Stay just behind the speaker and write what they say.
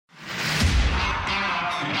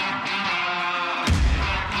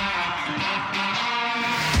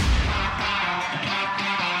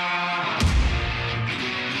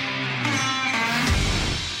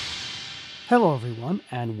Hello, everyone,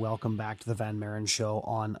 and welcome back to the Van Maren Show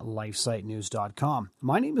on LifeSiteNews.com.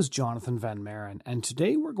 My name is Jonathan Van Maren, and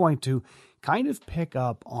today we're going to kind of pick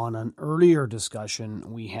up on an earlier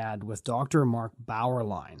discussion we had with Dr. Mark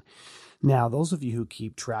Bauerlein. Now, those of you who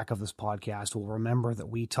keep track of this podcast will remember that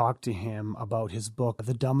we talked to him about his book,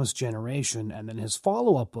 The Dumbest Generation, and then his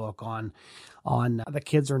follow-up book on The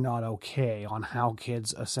Kids Are Not Okay, on how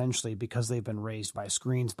kids essentially, because they've been raised by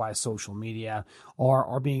screens, by social media,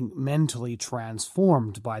 are being mentally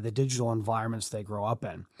transformed by the digital environments they grow up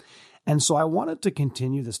in. And so I wanted to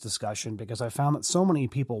continue this discussion because I found that so many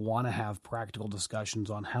people want to have practical discussions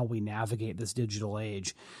on how we navigate this digital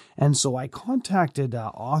age. And so I contacted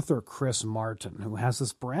author Chris Martin, who has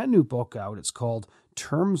this brand new book out. It's called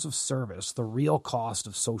Terms of Service, The Real Cost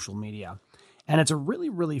of Social Media. And it's a really,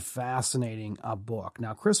 really fascinating book.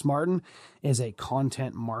 Now, Chris Martin is a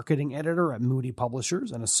content marketing editor at Moody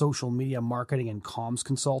Publishers and a social media marketing and comms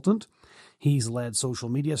consultant. He's led social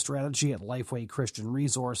media strategy at Lifeway Christian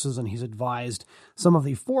Resources, and he's advised some of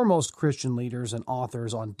the foremost Christian leaders and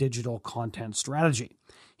authors on digital content strategy.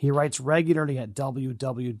 He writes regularly at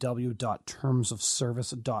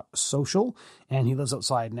www.termsofservice.social, and he lives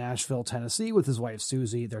outside Nashville, Tennessee with his wife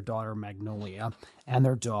Susie, their daughter Magnolia, and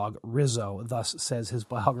their dog Rizzo, thus says his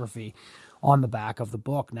biography on the back of the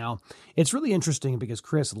book. Now, it's really interesting because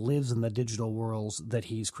Chris lives in the digital worlds that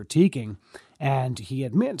he's critiquing, and he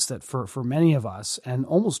admits that for many of us, and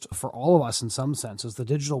almost for all of us in some senses, the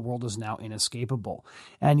digital world is now inescapable.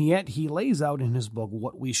 And yet he lays out in his book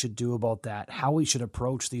what we should do about that, how we should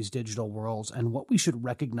approach these digital worlds, and what we should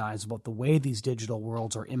recognize about the way these digital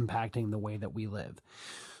worlds are impacting the way that we live.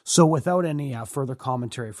 So without any further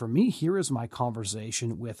commentary from me, here is my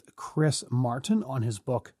conversation with Chris Martin on his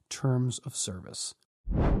book, Terms of Service.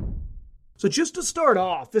 So just to start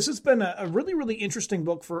off, this has been a really, really interesting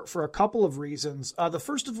book for a couple of reasons. The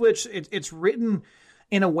first of which, it's written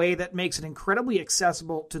in a way that makes it incredibly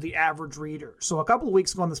accessible to the average reader. So a couple of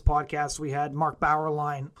weeks ago on this podcast, we had Mark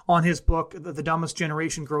Bauerlein on his book, The Dumbest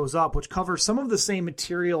Generation Grows Up, which covers some of the same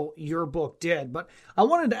material your book did. But I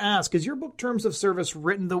wanted to ask, is your book Terms of Service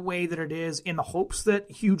written the way that it is in the hopes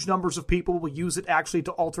that huge numbers of people will use it actually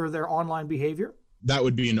to alter their online behavior? That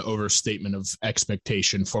would be an overstatement of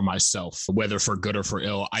expectation for myself, whether for good or for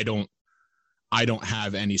ill. I don't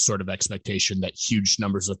have any sort of expectation that huge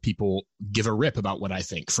numbers of people give a rip about what I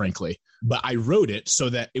think, frankly. But I wrote it so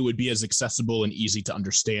that it would be as accessible and easy to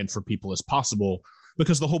understand for people as possible,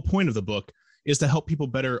 because the whole point of the book is to help people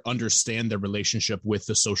better understand their relationship with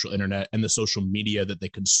the social internet and the social media that they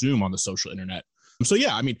consume on the social internet. So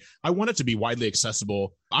yeah, I mean, I want it to be widely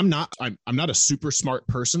accessible. I'm not a super smart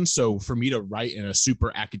person, so for me to write in a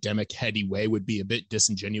super academic, heady way would be a bit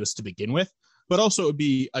disingenuous to begin with. But also it would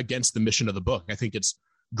be against the mission of the book. I think it's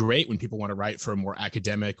great when people want to write for a more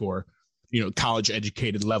academic or, college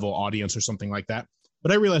educated level audience or something like that.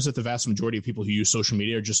 But I realize that the vast majority of people who use social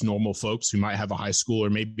media are just normal folks who might have a high school or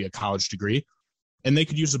maybe a college degree. And they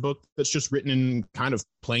could use a book that's just written in kind of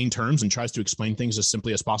plain terms and tries to explain things as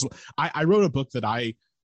simply as possible. I wrote a book that I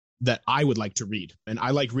would like to read. And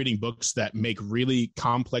I like reading books that make really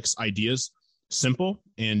complex ideas simple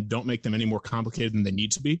and don't make them any more complicated than they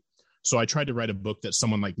need to be. So I tried to write a book that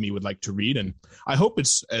someone like me would like to read. And I hope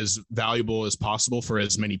it's as valuable as possible for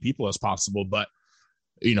as many people as possible. But,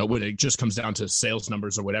 when it just comes down to sales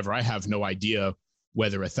numbers or whatever, I have no idea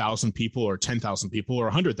whether 1,000 people or 10,000 people or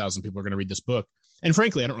 100,000 people are going to read this book. And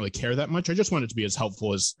frankly, I don't really care that much. I just want it to be as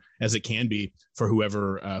helpful as it can be for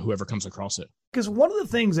whoever comes across it. Because one of the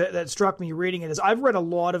things that struck me reading it is I've read a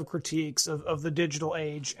lot of critiques of the digital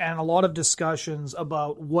age and a lot of discussions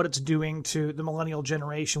about what it's doing to the millennial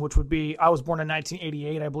generation, which would be, I was born in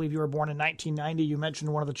 1988. I believe you were born in 1990. You mentioned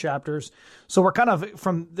in one of the chapters. So we're kind of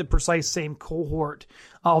from the precise same cohort,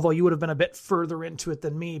 although you would have been a bit further into it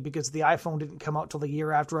than me because the iPhone didn't come out till the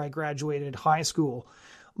year after I graduated high school.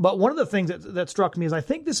 But one of the things that struck me is I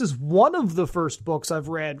think this is one of the first books I've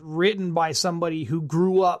read written by somebody who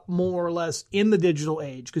grew up more or less in the digital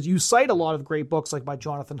age, because you cite a lot of great books like by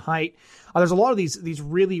Jonathan Haidt. There's a lot of these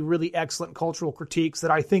really, really excellent cultural critiques that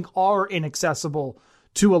I think are inaccessible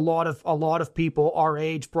to a lot of people our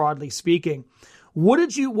age, broadly speaking. What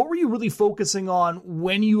were you really focusing on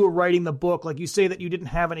when you were writing the book? Like you say that you didn't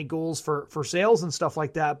have any goals for sales and stuff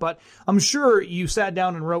like that, but I'm sure you sat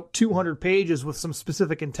down and wrote 200 pages with some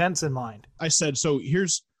specific intents in mind. I said, so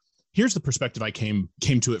here's the perspective I came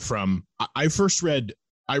to it from. I read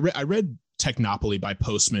Technopoly by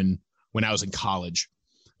Postman when I was in college,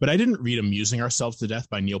 but I didn't read Amusing Ourselves to Death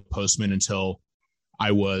by Neil Postman until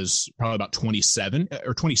I was probably about 27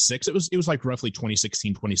 or 26. It was like roughly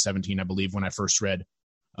 2016, 2017, I believe, when I first read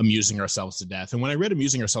Amusing Ourselves to Death. And when I read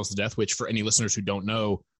Amusing Ourselves to Death, which for any listeners who don't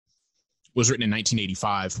know, was written in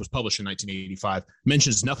 1985, was published in 1985,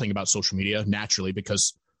 mentions nothing about social media, naturally,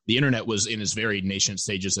 because the internet was in its very nascent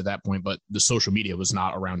stages at that point, but the social media was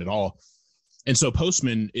not around at all. And so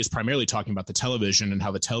Postman is primarily talking about the television and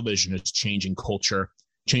how the television is changing culture,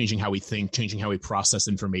 changing how we think, changing how we process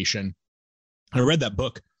information. I read that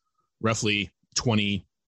book roughly 20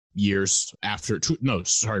 years after,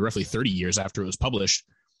 roughly 30 years after it was published.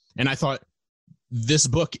 And I thought, this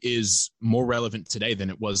book is more relevant today than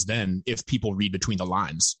it was then if people read between the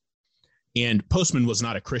lines. And Postman was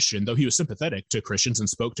not a Christian, though he was sympathetic to Christians and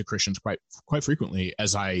spoke to Christians quite frequently,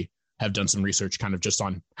 as I have done some research kind of just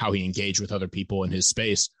on how he engaged with other people in his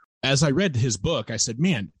space. As I read his book, I said,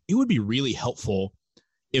 man, it would be really helpful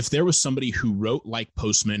if there was somebody who wrote like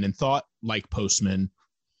Postman and thought like Postman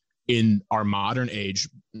in our modern age.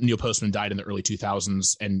 Neil Postman died in the early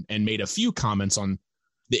 2000s and made a few comments on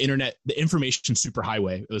the internet, the information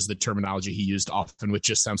superhighway was the terminology he used often, which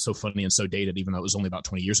just sounds so funny and so dated, even though it was only about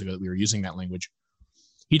 20 years ago that we were using that language.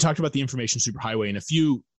 He talked about the information superhighway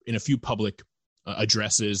in a few public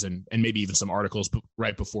addresses and maybe even some articles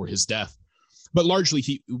right before his death. But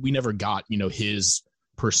largely, we never got, his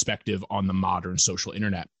perspective on the modern social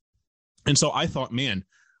internet. And so I thought, man,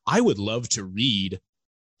 I would love to read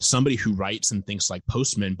somebody who writes and thinks like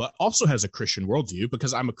Postman, but also has a Christian worldview,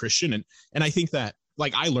 because I'm a Christian. And I think that,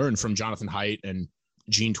 like, I learned from Jonathan Haidt and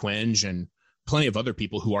Gene Twenge and plenty of other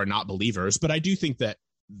people who are not believers. But I do think that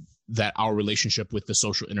our relationship with the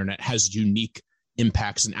social internet has unique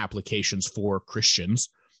impacts and applications for Christians.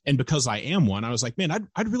 And because I am one, I was like, man,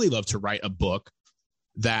 I'd really love to write a book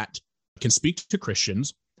that can speak to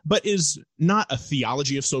Christians, but is not a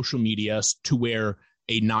theology of social media to where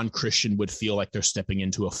a non-Christian would feel like they're stepping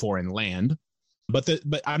into a foreign land. But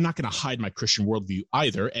I'm not going to hide my Christian worldview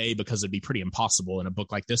either, A, because it'd be pretty impossible in a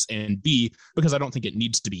book like this, and B, because I don't think it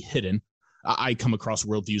needs to be hidden. I come across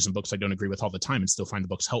worldviews and books I don't agree with all the time and still find the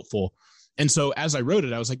books helpful. And so as I wrote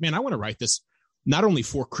it, I was like, man, I want to write this not only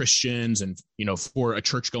for Christians and, for a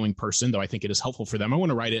church-going person, though I think it is helpful for them. I want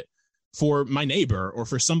to write it for my neighbor or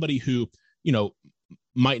for somebody who,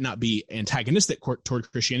 might not be antagonistic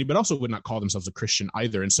toward Christianity, but also would not call themselves a Christian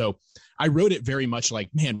either. And so I wrote it very much like,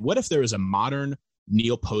 man, what if there was a modern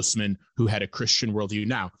Neil Postman who had a Christian worldview?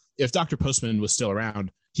 Now, if Dr. Postman was still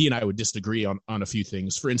around, he and I would disagree on a few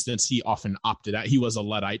things. For instance, he often opted out. He was a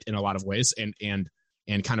Luddite in a lot of ways and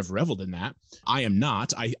kind of reveled in that. I am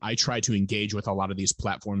not. I try to engage with a lot of these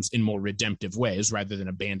platforms in more redemptive ways rather than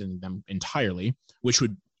abandoning them entirely, which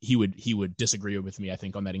he would disagree with me, I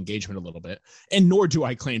think, on that engagement a little bit. And nor do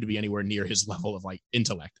I claim to be anywhere near his level of like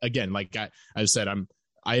intellect. Again, like I've said,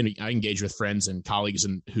 I engage with friends and colleagues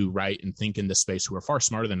who write and think in this space who are far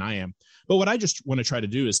smarter than I am. But what I just want to try to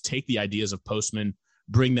do is take the ideas of Postman,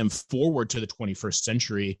 bring them forward to the 21st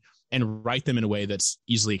century, and write them in a way that's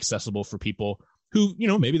easily accessible for people who,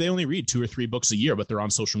 maybe they only read 2 or 3 books a year, but they're on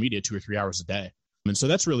social media 2 or 3 hours a day. And so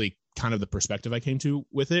that's really kind of the perspective I came to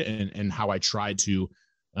with it and how I tried to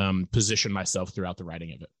position myself throughout the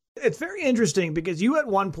writing of it. It's very interesting because you at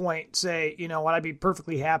one point say, I'd be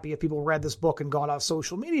perfectly happy if people read this book and got off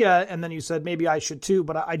social media. And then you said, maybe I should too,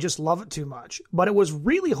 but I just love it too much. But it was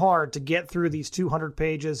really hard to get through these 200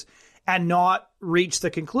 pages and not reach the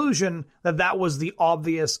conclusion that was the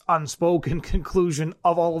obvious unspoken conclusion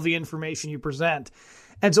of all of the information you present.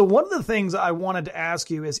 And so one of the things I wanted to ask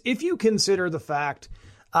you is if you consider the fact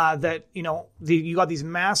that, you got these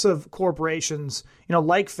massive corporations,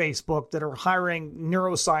 like Facebook that are hiring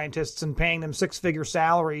neuroscientists and paying them 6-figure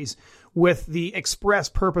salaries with the express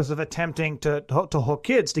purpose of attempting to hook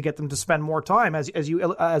kids to get them to spend more time. As you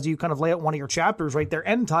kind of lay out one of your chapters, right? Their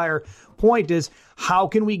entire point is how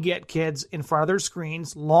can we get kids in front of their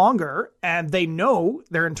screens longer? And they know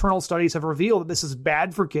their internal studies have revealed that this is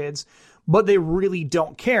bad for kids, but they really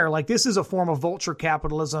don't care. Like, this is a form of vulture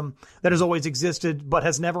capitalism that has always existed, but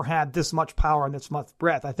has never had this much power and this much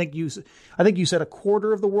breadth. I think you said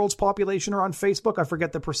 1/4 of the world's population are on Facebook. I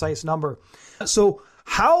forget the precise number. So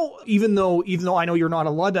how, even though I know you're not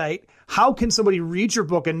a Luddite, how can somebody read your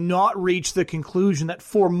book and not reach the conclusion that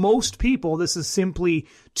for most people, this is simply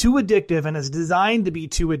too addictive and is designed to be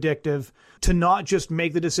too addictive to not just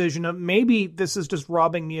make the decision of maybe this is just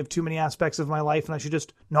robbing me of too many aspects of my life and I should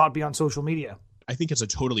just not be on social media? I think it's a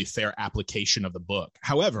totally fair application of the book.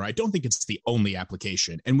 However, I don't think it's the only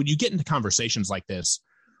application. And when you get into conversations like this,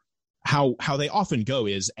 how they often go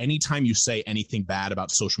is anytime you say anything bad about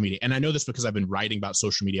social media, and I know this because I've been writing about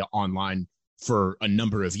social media online for a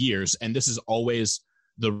number of years, and this is always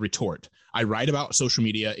the retort. I write about social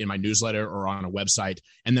media in my newsletter or on a website,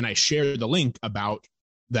 and then I share the link about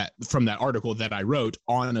that from that article that I wrote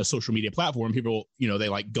on a social media platform, people, they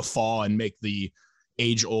like guffaw and make the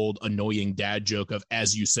age-old annoying dad joke of,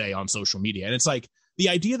 as you say, on social media. And it's like the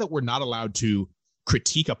idea that we're not allowed to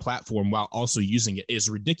critique a platform while also using it is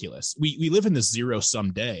ridiculous. We live in this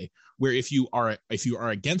zero-sum day where if you are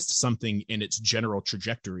against something in its general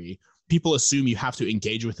trajectory, people assume you have to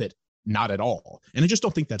engage with it not at all. And I just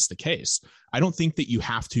don't think that's the case. I don't think that you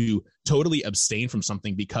have to totally abstain from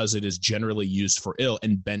something because it is generally used for ill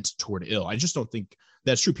and bent toward ill. I just don't think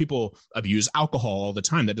that's true. People abuse alcohol all the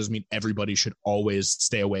time. That doesn't mean everybody should always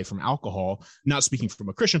stay away from alcohol. Not speaking from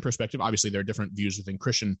a Christian perspective. Obviously, there are different views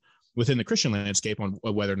within the Christian landscape on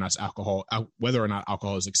whether or not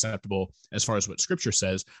alcohol is acceptable as far as what Scripture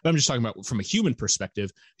says. But I'm just talking about from a human perspective.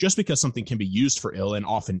 Just because something can be used for ill and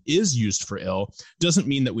often is used for ill doesn't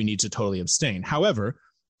mean that we need to totally abstain. However,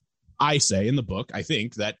 I say in the book, I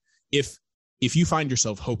think that if you find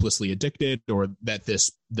yourself hopelessly addicted, or that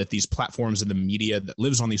these platforms and the media that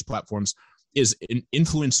lives on these platforms is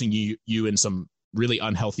influencing you in some really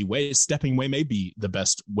unhealthy ways, stepping away may be the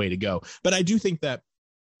best way to go. But I do think that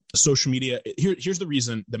social media, here's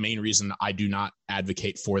the main reason I do not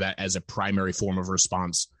advocate for that as a primary form of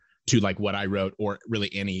response to like what I wrote, or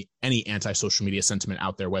really any anti-social media sentiment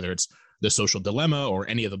out there, whether it's The Social Dilemma or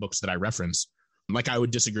any of the books that I reference. Like, I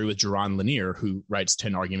would disagree with Jaron Lanier, who writes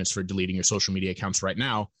 10 arguments for deleting your social media accounts right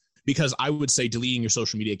now, because I would say deleting your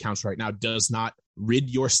social media accounts right now does not rid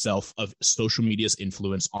yourself of social media's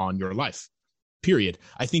influence on your life, period.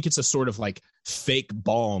 I think it's a sort of like fake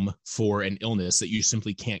balm for an illness that you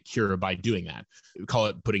simply can't cure by doing that. Call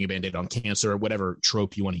it putting a Band-Aid on cancer, or whatever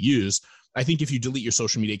trope you want to use. I think if you delete your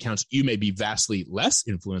social media accounts, you may be vastly less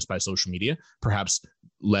influenced by social media, perhaps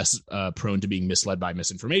less prone to being misled by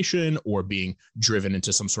misinformation or being driven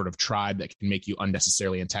into some sort of tribe that can make you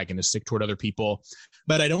unnecessarily antagonistic toward other people.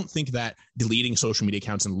 But I don't think that deleting social media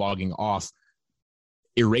accounts and logging off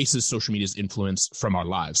erases social media's influence from our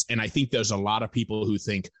lives. And I think there's a lot of people who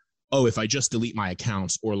think, oh, if I just delete my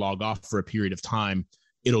accounts or log off for a period of time,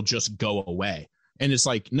 it'll just go away. And it's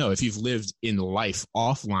like, no, if you've lived in life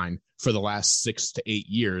offline for the last 6 to 8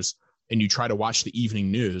 years, and you try to watch the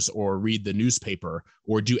evening news or read the newspaper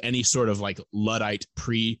or do any sort of like Luddite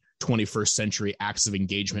pre-21st century acts of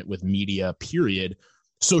engagement with media, period,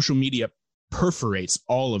 social media perforates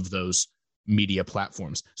all of those media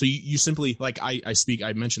platforms. So you simply, like I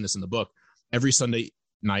mentioned this in the book, every Sunday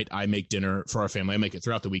night I make dinner for our family. I make it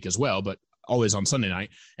throughout the week as well, but always on Sunday night.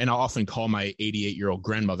 And I'll often call my 88-year-old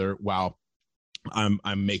grandmother while I'm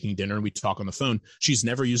making dinner, and we talk on the phone. She's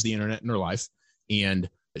never used the internet in her life, and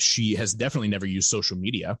she has definitely never used social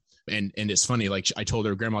media. And it's funny, like I told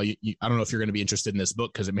her, Grandma, I don't know if you're going to be interested in this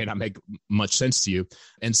book because it may not make much sense to you.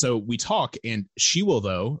 And so we talk, and she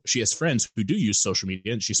has friends who do use social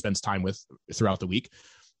media and she spends time with throughout the week.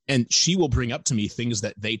 And she will bring up to me things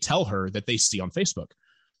that they tell her that they see on Facebook.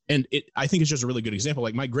 And I think it's just a really good example.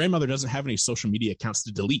 Like, my grandmother doesn't have any social media accounts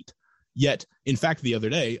to delete. Yet, in fact, the other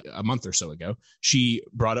day, a month or so ago, she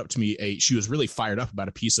brought up to me she was really fired up about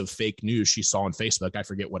a piece of fake news she saw on Facebook. I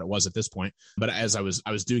forget what it was at this point, but as I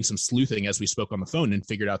was doing some sleuthing as we spoke on the phone, and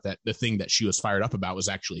figured out that the thing that she was fired up about was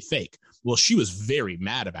actually fake. Well, she was very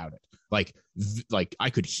mad about it. Like I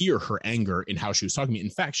could hear her anger in how she was talking to me. In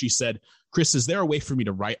fact, she said, Chris, is there a way for me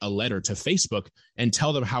to write a letter to Facebook and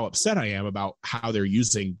tell them how upset I am about how they're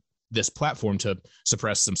using this platform to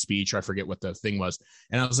suppress some speech, or I forget what the thing was.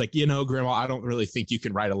 And I was like, Grandma, I don't really think you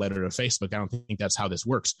can write a letter to Facebook. I don't think that's how this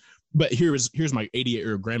works. But here's my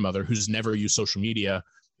 88-year-old grandmother who's never used social media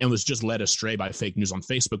and was just led astray by fake news on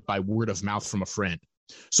Facebook by word of mouth from a friend.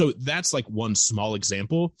 So that's like one small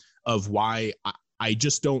example of why I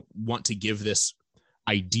just don't want to give this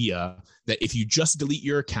idea that if you just delete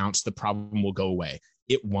your accounts, the problem will go away.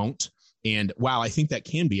 It won't. And while I think that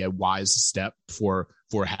can be a wise step for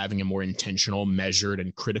having a more intentional, measured,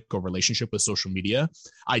 and critical relationship with social media,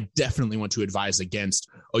 I definitely want to advise against,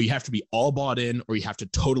 you have to be all bought in or you have to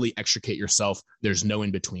totally extricate yourself. There's no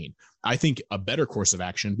in between. I think a better course of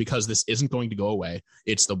action, because this isn't going to go away,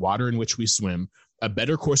 it's the water in which we swim. A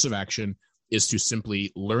better course of action is to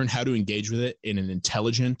simply learn how to engage with it in an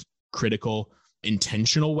intelligent, critical,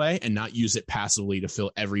 intentional way, and not use it passively to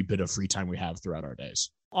fill every bit of free time we have throughout our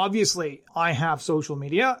days. Obviously, I have social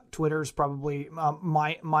media. Twitter's probably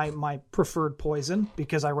my preferred poison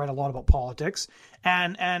because I write a lot about politics.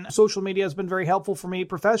 And social media has been very helpful for me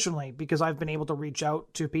professionally because I've been able to reach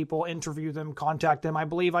out to people, interview them, contact them. I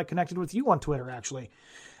believe I connected with you on Twitter, actually.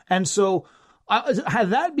 And so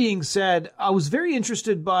That being said, I was very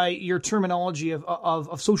interested by your terminology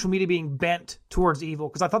of social media being bent towards evil,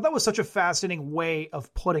 because I thought that was such a fascinating way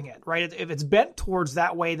of putting it, right? If it's bent towards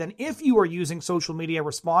that way, then if you are using social media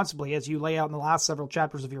responsibly, as you lay out in the last several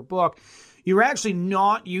chapters of your book, you're actually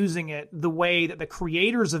not using it the way that the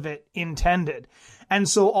creators of it intended. And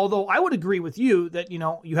so, although I would agree with you that,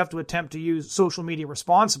 you have to attempt to use social media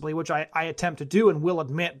responsibly, which I attempt to do, and will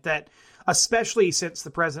admit that, especially since the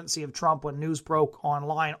presidency of Trump, when news broke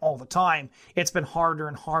online all the time, it's been harder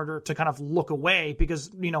and harder to kind of look away because,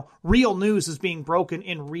 real news is being broken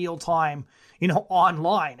in real time,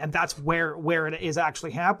 online. And that's where it is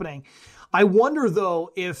actually happening. I wonder,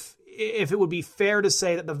 though, if it would be fair to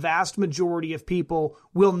say that the vast majority of people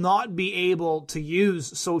will not be able to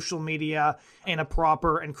use social media in a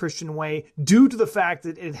proper and Christian way due to the fact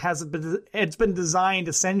that it's been designed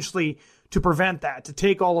essentially to prevent that, to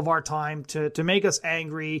take all of our time, to make us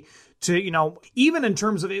angry, to, even in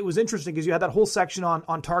terms of, it was interesting because you had that whole section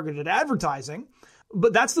on targeted advertising,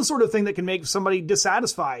 but that's the sort of thing that can make somebody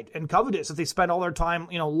dissatisfied and covetous if they spend all their time,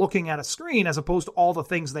 looking at a screen as opposed to all the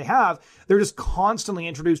things they have. They're just constantly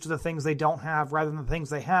introduced to the things they don't have rather than the things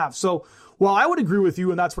they have. So while I would agree with you,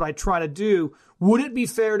 and that's what I try to do, would it be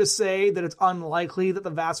fair to say that it's unlikely that the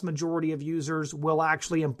vast majority of users will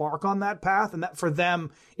actually embark on that path, and that for them,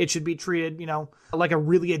 it should be treated, like a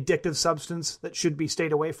really addictive substance that should be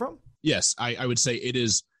stayed away from? Yes, I would say it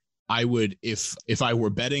is. I would, if I were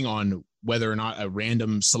betting on whether or not a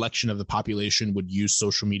random selection of the population would use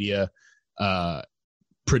social media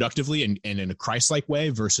productively and in a Christ-like way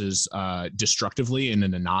versus destructively and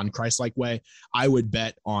in a non-Christ-like way, I would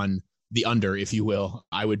bet on the under, if you will.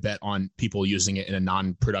 I would bet on people using it in a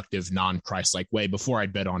non-productive, non-Christ-like way before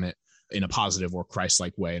I'd bet on it in a positive or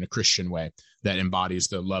Christ-like way, in a Christian way that embodies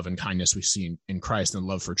the love and kindness we see in Christ and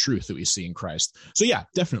love for truth that we see in Christ. So yeah,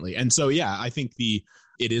 definitely. And so, yeah, I think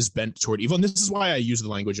it is bent toward evil. And this is why I use the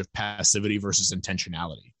language of passivity versus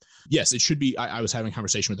intentionality. Yes, it should be. I was having a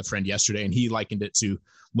conversation with a friend yesterday, and he likened it to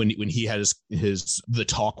when he had the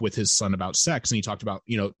talk with his son about sex, and he talked about,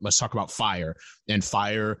 let's talk about fire. And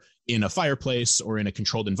fire in a fireplace or in a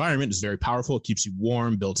controlled environment is very powerful. It keeps you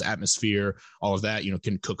warm, builds atmosphere, all of that,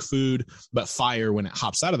 can cook food. But fire, when it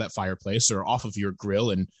hops out of that fireplace or off of your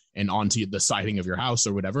grill and onto the siding of your house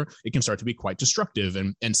or whatever, it can start to be quite destructive.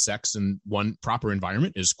 And sex in one proper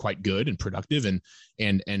environment is quite good and productive and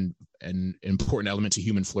an important element to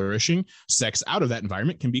human flourishing. Sex out of that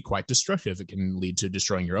environment can be quite destructive. It can lead to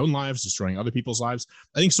destroying your own lives, destroying other people's lives.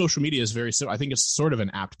 I think social media is very similar. I think it's sort of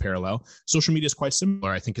an apt parallel. Social media is quite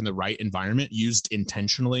similar. I think in the right environment, used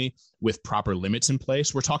intentionally with proper limits in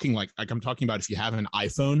place. We're talking like I'm talking about if you have an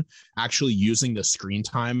iPhone, actually using the screen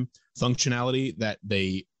time functionality that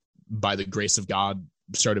they, by the grace of God,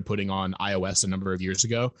 started putting on iOS a number of years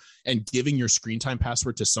ago, and giving your screen time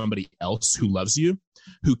password to somebody else who loves you,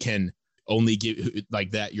 who can only give,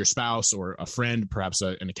 like that, your spouse or a friend, perhaps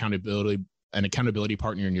an accountability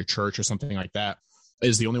partner in your church or something like that,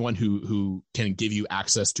 is the only one who can give you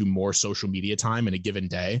access to more social media time in a given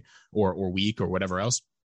day or week or whatever else.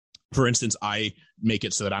 For instance, I make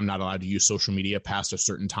it so that I'm not allowed to use social media past a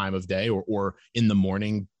certain time of day or in the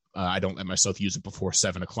morning. I don't let myself use it before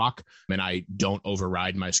 7 o'clock, and I don't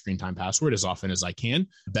override my screen time password as often as I can.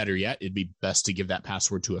 Better yet, it'd be best to give that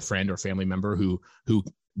password to a friend or family member who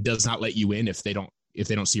does not let you in if they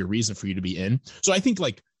don't see a reason for you to be in. So I think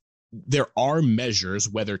like there are measures,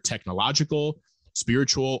 whether technological,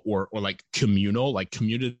 spiritual, or like communal, like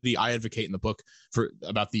community. I advocate in the book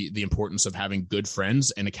about the importance of having good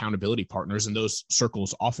friends and accountability partners, and those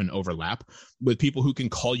circles often overlap with people who can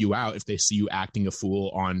call you out if they see you acting a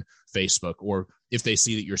fool on Facebook, or if they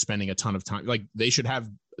see that you're spending a ton of time. Like, they should have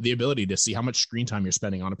the ability to see how much screen time you're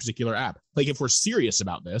spending on a particular app. Like, if we're serious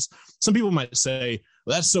about this, some people might say,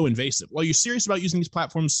 well, that's so invasive. Well, are you serious about using these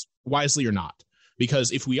platforms wisely or not?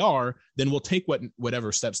 Because if we are, then we'll take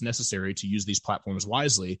whatever steps necessary to use these platforms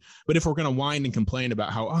wisely. But if we're going to whine and complain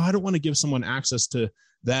about how, I don't want to give someone access to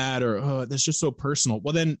that, or that's just so personal,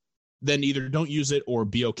 well, then either don't use it or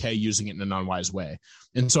be okay using it in a non-wise way.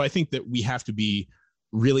 And so I think that we have to be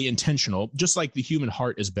really intentional, just like the human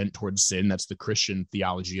heart is bent towards sin. That's the Christian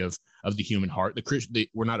theology of the human heart.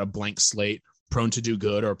 We're not a blank slate, prone to do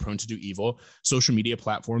good or prone to do evil. Social media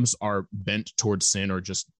platforms are bent towards sin or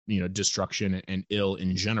just, destruction and ill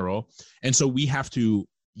in general. And so we have to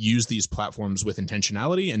use these platforms with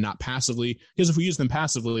intentionality and not passively, because if we use them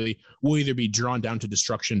passively, we'll either be drawn down to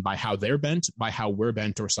destruction by how they're bent, by how we're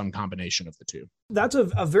bent, or some combination of the two. That's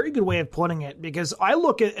a very good way of putting it, because I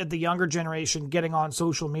look at the younger generation getting on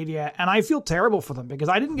social media and I feel terrible for them, because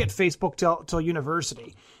I didn't get Facebook till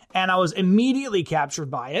university. And I was immediately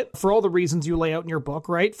captured by it for all the reasons you lay out in your book,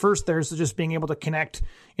 right? First, there's just being able to connect,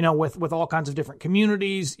 with all kinds of different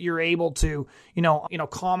communities. You're able to,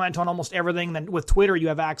 comment on almost everything. Then with Twitter, you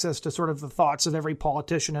have access to sort of the thoughts of every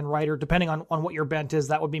politician and writer, depending on what your bent is.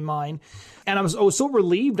 That would be mine. And I was so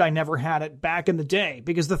relieved I never had it back in the day,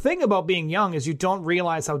 because the thing about being young is you don't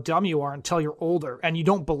realize how dumb you are until you're older, and you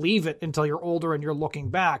don't believe it until you're older and you're looking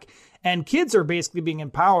back. And kids are basically being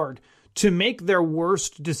empowered to make their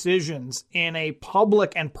worst decisions in a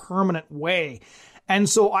public and permanent way. And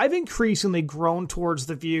so I've increasingly grown towards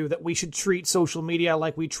the view that we should treat social media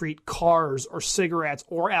like we treat cars or cigarettes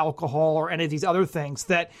or alcohol or any of these other things,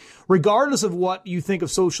 that regardless of what you think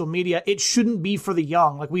of social media, it shouldn't be for the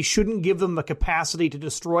young. Like, we shouldn't give them the capacity to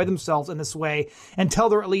destroy themselves in this way until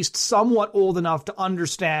they're at least somewhat old enough to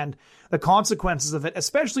understand the consequences of it,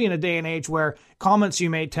 especially in a day and age where comments you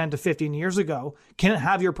made 10 to 15 years ago can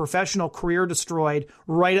have your professional career destroyed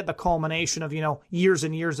right at the culmination of, years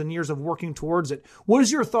and years and years of working towards it. What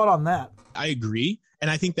is your thought on that? I agree.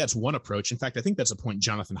 And I think that's one approach. In fact, I think that's a point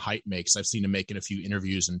Jonathan Haidt makes. I've seen him make in a few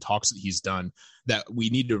interviews and talks that he's done, that we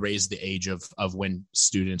need to raise the age of when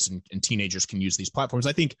students and teenagers can use these platforms.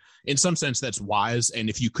 I think in some sense that's wise. And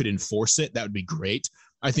if you could enforce it, that would be great.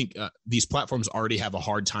 I think these platforms already have a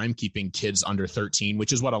hard time keeping kids under 13,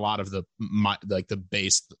 which is what a lot of the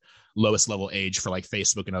base lowest level age for like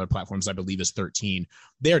Facebook and other platforms, I believe, is 13.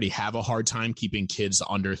 They already have a hard time keeping kids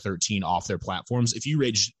under 13 off their platforms. If you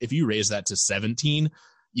raise that to 17,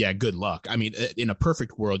 yeah, good luck. I mean, in a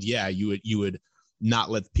perfect world, yeah, you would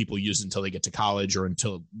not let people use it until they get to college or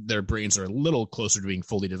until their brains are a little closer to being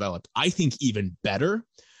fully developed. I think even better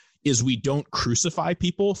is we don't crucify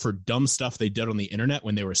people for dumb stuff they did on the internet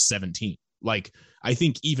when they were 17. Like, I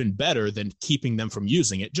think even better than keeping them from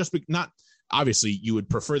using it, not obviously you would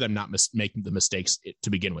prefer them not making the mistakes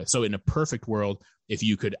to begin with. So in a perfect world, if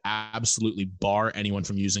you could absolutely bar anyone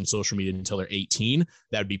from using social media until they're 18,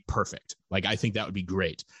 that'd be perfect. Like, I think that would be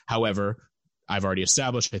great. However, I've already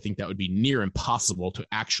established, I think that would be near impossible to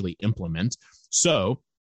actually implement. So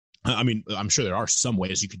I mean, I'm sure there are some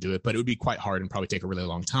ways you could do it, but it would be quite hard and probably take a really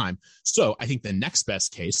long time. So I think the next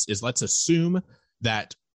best case is, let's assume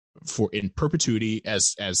that in perpetuity,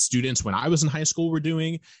 as students when I was in high school were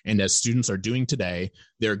doing, and as students are doing today,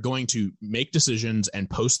 they're going to make decisions and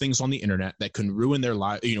post things on the internet that can ruin their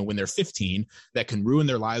life, when they're 15, that can ruin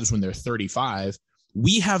their lives when they're 35.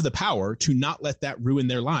 We have the power to not let that ruin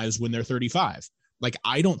their lives when they're 35. Like,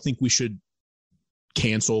 I don't think we should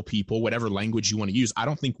cancel people, whatever language you want to use. I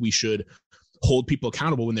don't think we should hold people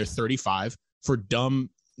accountable when they're 35 for dumb,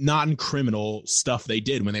 non-criminal stuff they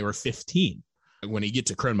did when they were 15. When you get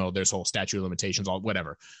to criminal, there's a whole statute of limitations, all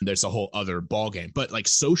whatever. There's a whole other ballgame. But like,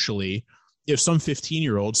 socially, if some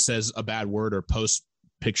 15-year-old says a bad word or posts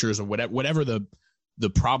pictures or whatever the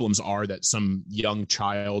problems are that some young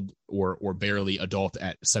child or barely adult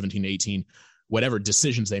at 17, 18, whatever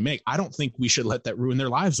decisions they make, I don't think we should let that ruin their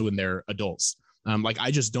lives when they're adults. I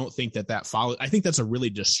just don't think that follows. I think that's a really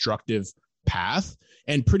destructive path.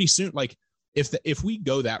 And pretty soon, like, if we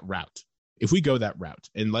go that route,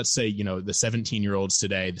 and let's say, the 17-year-olds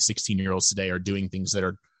today, the 16-year-olds today are doing things that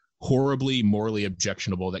are horribly morally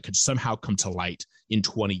objectionable that could somehow come to light in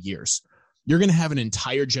 20 years, you're going to have an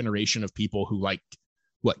entire generation of people who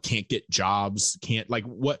can't get jobs,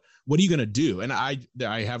 what are you going to do? And I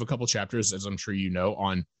have a couple chapters, as I'm sure you know,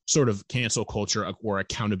 on sort of cancel culture or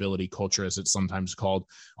accountability culture, as it's sometimes called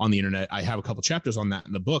on the internet. I have a couple chapters on that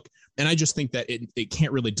in the book. And I just think that it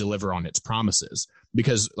can't really deliver on its promises,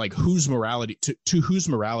 because like, whose morality to whose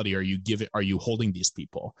morality are you holding these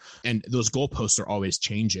people? And those goalposts are always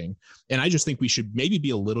changing. And I just think we should maybe be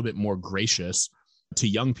a little bit more gracious to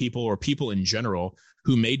young people or people in general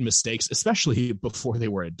who made mistakes, especially before they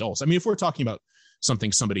were adults. I mean, if we're talking about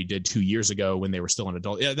something somebody did 2 years ago when they were still an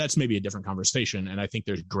adult, yeah, that's maybe a different conversation. And I think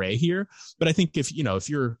there's gray here. But I think if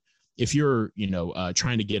you're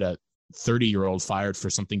trying to get a 30-year-old fired for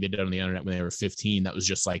something they did on the internet when they were 15, that was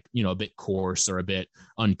just like, a bit coarse or a bit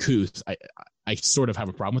uncouth, I sort of have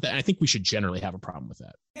a problem with that. And I think we should generally have a problem with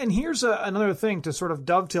that. And here's another thing to sort of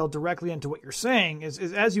dovetail directly into what you're saying is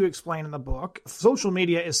as you explain in the book, social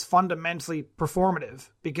media is fundamentally performative,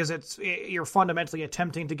 because you're fundamentally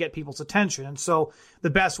attempting to get people's attention. And so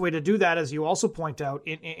the best way to do that, as you also point out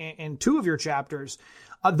in two of your chapters,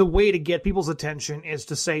 the way to get people's attention is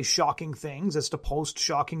to say shocking things, is to post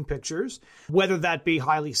shocking pictures, whether that be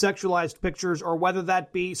highly sexualized pictures or whether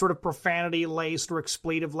that be sort of profanity-laced or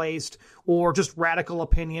expletive-laced or just radical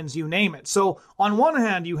opinions, you name it. So on one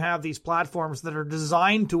hand, you have these platforms that are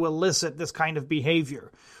designed to elicit this kind of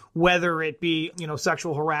behavior, whether it be,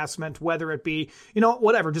 sexual harassment, whether it be,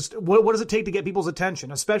 whatever, just what does it take to get people's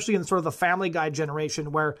attention, especially in sort of the Family Guy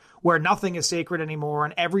generation where nothing is sacred anymore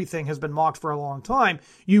and everything has been mocked for a long time.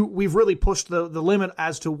 We've really pushed the limit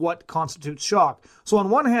as to what constitutes shock. So on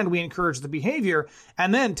one hand, we encourage the behavior,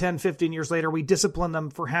 and then 10, 15 years later, we discipline them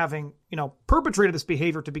for having, perpetrated this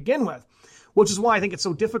behavior to begin with, which is why I think it's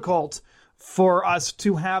so difficult for us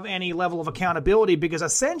to have any level of accountability, because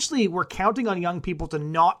essentially we're counting on young people to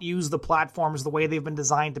not use the platforms the way they've been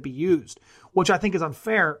designed to be used, which I think is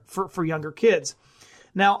unfair for younger kids.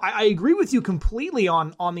 Now, I agree with you completely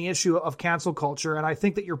on the issue of cancel culture, and I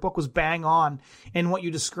think that your book was bang on in what you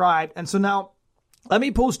described. And so now let me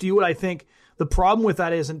pose to you what I think the problem with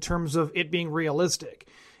that is in terms of it being realistic.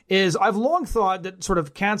 Is I've long thought that sort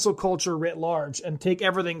of cancel culture writ large, and take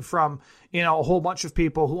everything from, a whole bunch of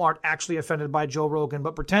people who aren't actually offended by Joe Rogan,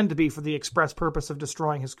 but pretend to be for the express purpose of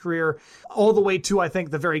destroying his career, all the way to, I think,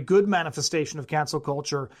 the very good manifestation of cancel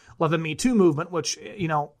culture, like the Me Too movement, which,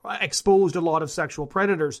 exposed a lot of sexual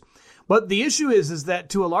predators. But the issue is that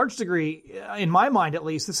to a large degree, in my mind at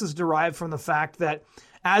least, this is derived from the fact that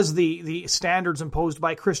as the standards imposed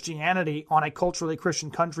by Christianity on a culturally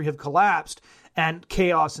Christian country have collapsed and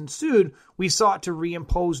chaos ensued, we sought to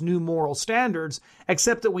reimpose new moral standards,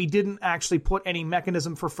 except that we didn't actually put any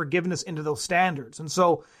mechanism for forgiveness into those standards. And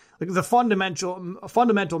so the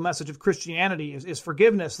fundamental message of Christianity is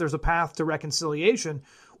forgiveness. There's a path to reconciliation.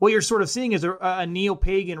 What you're sort of seeing is a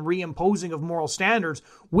neo-pagan reimposing of moral standards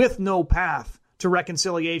with no path to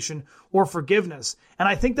reconciliation or forgiveness. And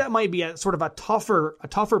I think that might be a sort of a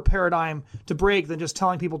tougher paradigm to break than just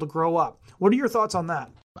telling people to grow up. What are your thoughts on that?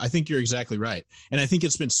 I think you're exactly right. And I think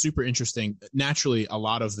it's been super interesting. Naturally, a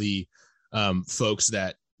lot of the folks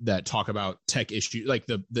that talk about tech issues, like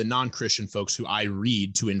the non-Christian folks who I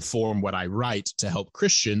read to inform what I write to help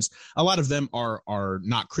Christians, a lot of them are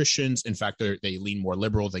not Christians. In fact, they lean more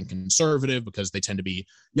liberal than conservative because they tend to be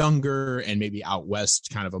younger and maybe out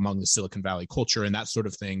west, kind of among the Silicon Valley culture and that sort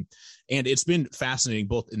of thing. And it's been fascinating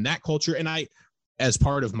both in that culture, and I, as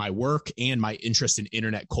part of my work and my interest in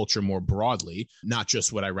internet culture more broadly, not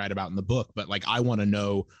just what I write about in the book, but like I want to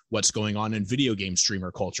know what's going on in video game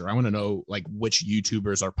streamer culture. I want to know like which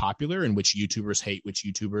YouTubers are popular and which YouTubers hate which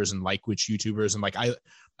YouTubers and like which YouTubers. And like I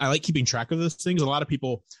like keeping track of those things. A lot of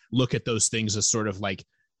people look at those things as sort of like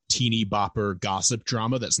teeny bopper gossip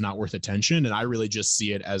drama that's not worth attention. And I really just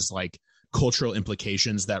see it as like cultural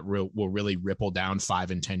implications that will really ripple down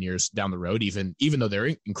 5 and 10 years down the road, even though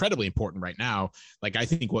they're incredibly important right now. Like I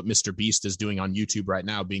think what Mr. Beast is doing on YouTube right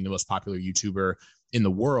now, being the most popular YouTuber in the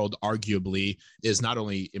world, arguably, is not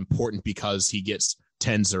only important because he gets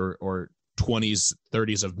tens or 20s,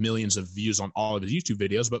 30s of millions of views on all of his YouTube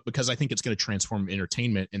videos, but because I think it's going to transform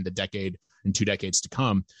entertainment in the decade and 2 decades to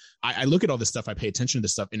come. I look at all this stuff, I pay attention to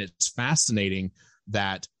this stuff, and it's fascinating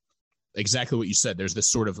that exactly what you said. There's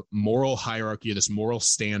this sort of moral hierarchy, this moral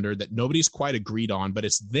standard that nobody's quite agreed on, but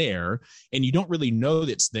it's there. And you don't really know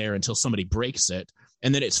that it's there until somebody breaks it.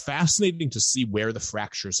 And then it's fascinating to see where the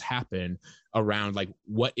fractures happen around like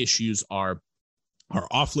what issues are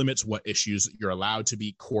off limits, what issues you're allowed to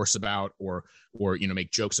be coarse about or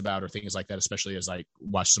make jokes about or things like that, especially as I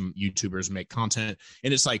watch some YouTubers make content.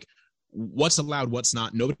 And it's like, what's allowed, what's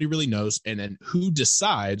not, nobody really knows. And then who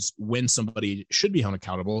decides when somebody should be held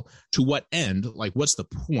accountable, to what end? Like, what's the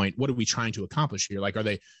point? What are we trying to accomplish here? Like, do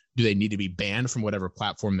they need to be banned from whatever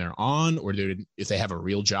platform they're on? Or if they have a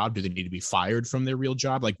real job, do they need to be fired from their real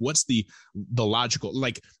job? Like, what's the logical,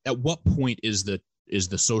 like, at what point is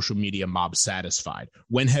the social media mob satisfied?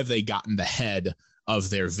 When have they gotten the head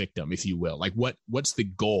of their victim, if you will? Like what's the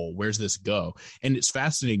goal? Where's this go? And it's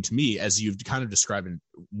fascinating to me, as you've kind of described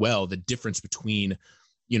well, the difference between,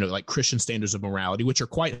 like Christian standards of morality, which are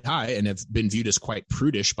quite high and have been viewed as quite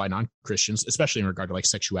prudish by non-Christians, especially in regard to like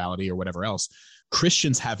sexuality or whatever else.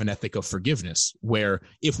 Christians have an ethic of forgiveness where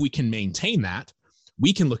if we can maintain that,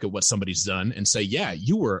 we can look at what somebody's done and say, yeah,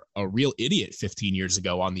 you were a real idiot 15 years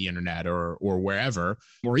ago on the internet or wherever,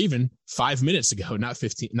 or even 5 minutes ago, not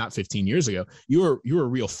 15 years ago. You're a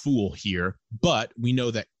real fool here, but we know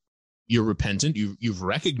that you're repentant. You've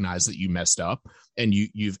recognized that you messed up, and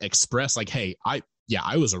you've expressed like, hey, yeah,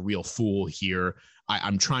 I was a real fool here.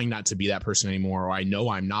 I'm trying not to be that person anymore, or I know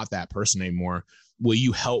I'm not that person anymore. Will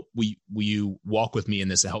you help? Will you walk with me in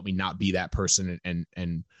this and help me not be that person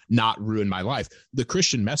and not ruin my life? The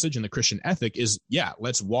Christian message and the Christian ethic is, yeah,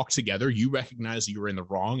 let's walk together. You recognize you were in the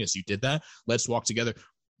wrong as you did that. Let's walk together.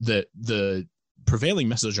 The prevailing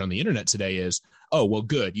message on the internet today is, oh, well,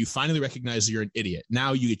 good. You finally recognize you're an idiot.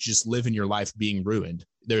 Now you just live in your life being ruined.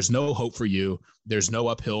 There's no hope for you. There's no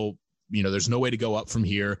uphill, there's no way to go up from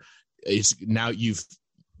here. It's now you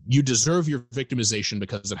deserve your victimization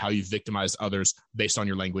because of how you've victimized others based on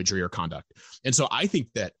your language or your conduct. And so I think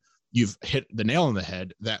that you've hit the nail on the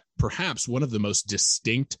head that perhaps one of the most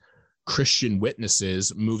distinct Christian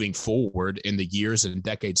witnesses moving forward in the years and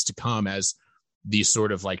decades to come, as these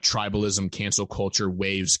sort of like tribalism, cancel culture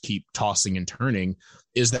waves keep tossing and turning,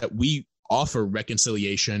 is that we offer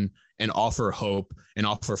reconciliation and offer hope and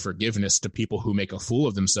offer forgiveness to people who make a fool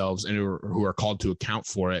of themselves and who are called to account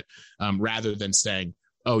for it, rather than saying,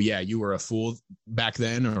 oh yeah, you were a fool back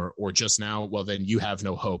then or just now, well then you have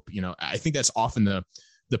no hope. I think that's often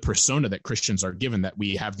the persona that Christians are given, that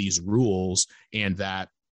we have these rules and that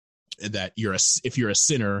if you're a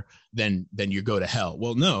sinner, then you go to hell.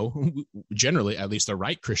 Well, no, generally, at least the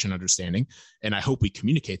right Christian understanding, and I hope we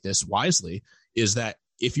communicate this wisely, is that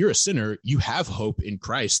if you're a sinner, you have hope in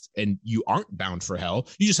Christ and you aren't bound for hell.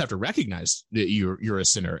 You just have to recognize that you're a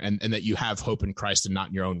sinner and that you have hope in Christ and not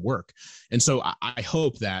in your own work. And so I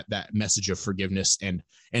hope that message of forgiveness and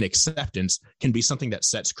acceptance can be something that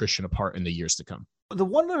sets Christian apart in the years to come. The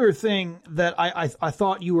one other thing that I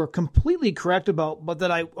thought you were completely correct about, but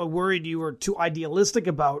that I worried you were too idealistic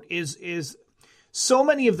about is so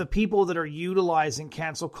many of the people that are utilizing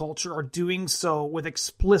cancel culture are doing so with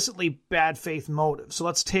explicitly bad faith motives. So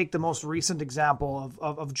let's take the most recent example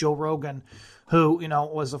of Joe Rogan, who,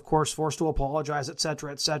 was of course forced to apologize, et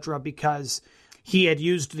cetera, because he had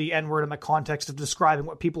used the N-word in the context of describing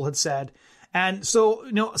what people had said. And so,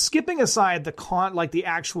 skipping aside the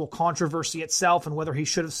actual controversy itself and whether he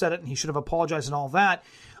should have said it and he should have apologized and all that,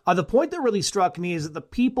 the point that really struck me is that the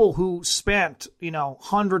people who spent,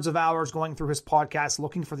 hundreds of hours going through his podcast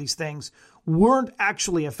looking for these things weren't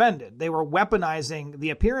actually offended. They were weaponizing the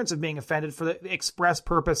appearance of being offended for the express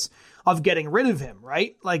purpose of getting rid of him,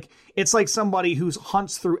 right? Like, it's like somebody who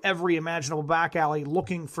hunts through every imaginable back alley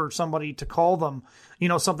looking for somebody to call them,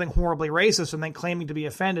 something horribly racist and then claiming to be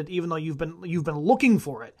offended, even though you've been looking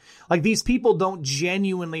for it. Like, these people don't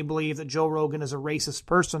genuinely believe that Joe Rogan is a racist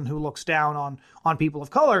person who looks down on people of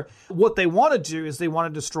color. What they want to do is they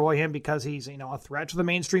want to destroy him because he's, a threat to the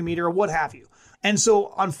mainstream media or what have you. And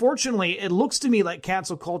so, unfortunately, it looks to me like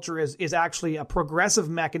cancel culture is actually a progressive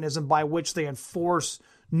mechanism by which they enforce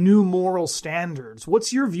new moral standards.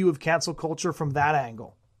 What's your view of cancel culture from that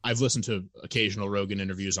angle? I've listened to occasional Rogan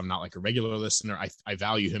interviews. I'm not like a regular listener. I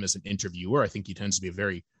value him as an interviewer. I think he tends to be a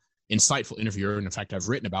very insightful interviewer. And in fact, I've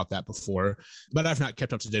written about that before, but I've not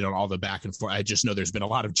kept up to date on all the back and forth. I just know there's been a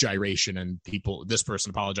lot of gyration and people, this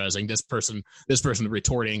person apologizing, this person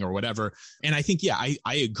retorting or whatever. And I think, yeah,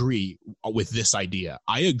 I agree with this idea.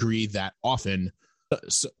 I agree that often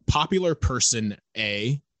popular person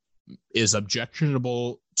A is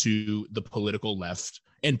objectionable to the political left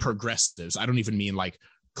and progressives. I don't even mean like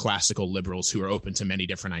classical liberals who are open to many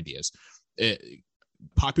different ideas.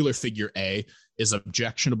 Popular figure A is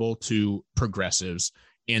objectionable to progressives.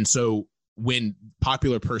 And so when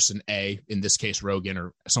popular person A, in this case, Rogan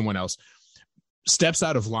or someone else, steps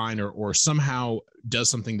out of line or somehow does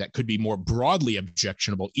something that could be more broadly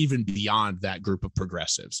objectionable, even beyond that group of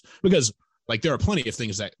progressives, because like there are plenty of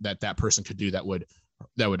things that person could do that would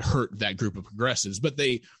hurt that group of progressives, but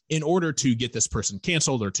in order to get this person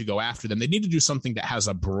canceled or to go after them, they need to do something that has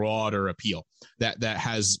a broader appeal,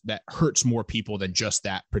 that hurts more people than just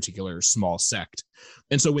that particular small sect.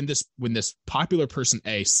 And so when this popular person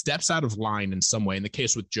A steps out of line in some way, in the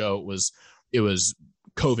case with Joe, it was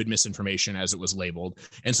COVID misinformation, as it was labeled.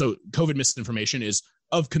 And so COVID misinformation is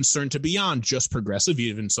of concern to beyond just progressive.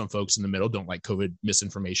 Even some folks in the middle don't like COVID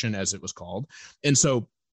misinformation, as it was called. And so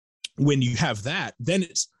when you have that, then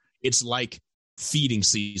it's like feeding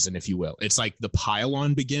season, if you will. It's like the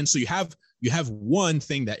pile-on begins. So you have one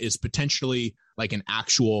thing that is potentially like an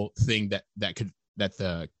actual thing that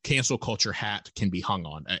the cancel culture hat can be hung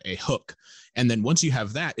on, a hook. And then once you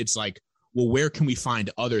have that, it's like, well, where can we find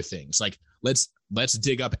other things? Like let's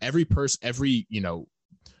dig up every person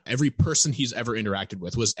he's ever interacted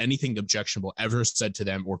with. Was anything objectionable ever said to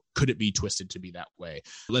them, or could it be twisted to be that way?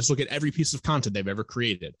 Let's look at every piece of content they've ever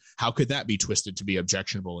created. How could that be twisted to be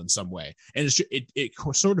objectionable in some way? And it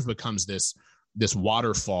sort of becomes this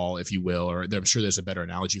waterfall, if you will, or I'm sure there's a better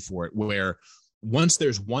analogy for it, where once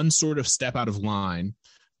there's one sort of step out of line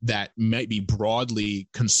that might be broadly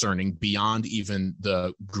concerning beyond even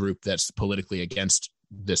the group that's politically against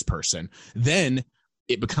this person, then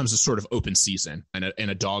it becomes a sort of open season and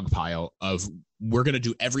a dog pile of, we're going to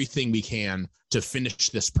do everything we can to finish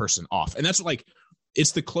this person off. And that's like,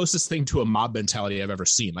 it's the closest thing to a mob mentality I've ever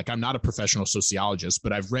seen. Like, I'm not a professional sociologist,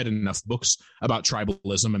 but I've read enough books about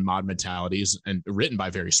tribalism and mob mentalities, and written by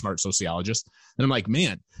very smart sociologists. And I'm like,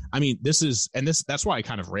 man, I mean, that's why I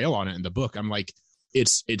kind of rail on it in the book. I'm like,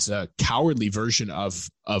 it's a cowardly version of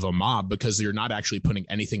a mob, because you're not actually putting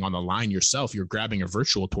anything on the line yourself. You're grabbing a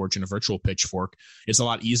virtual torch and a virtual pitchfork. It's a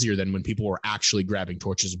lot easier than when people were actually grabbing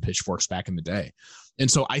torches and pitchforks back in the day. And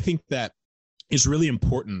so I think that it's really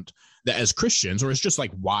important that as Christians, or as just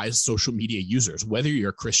like wise social media users, whether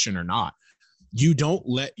you're a Christian or not, you don't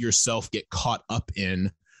let yourself get caught up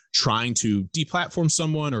in trying to deplatform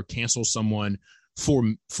someone or cancel someone for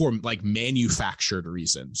like manufactured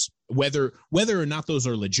reasons, whether or not those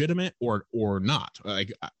are legitimate or not.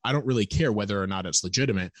 Like, I don't really care whether or not it's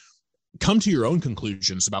legitimate. Come to your own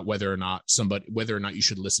conclusions about whether or not you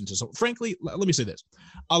should listen to someone. Frankly, let me say this.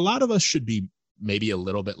 A lot of us should be maybe a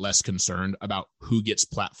little bit less concerned about who gets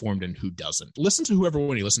platformed and who doesn't. Listen to whoever you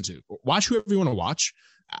want to listen to. Watch whoever you want to watch.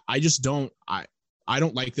 I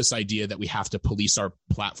don't like this idea that we have to police our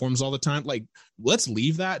platforms all the time. Like, let's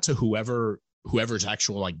leave that to whoever's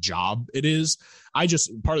actual like job it is. Part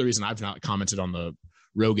of the reason I've not commented on the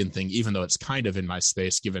Rogan thing, even though it's kind of in my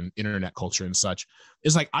space given internet culture and such,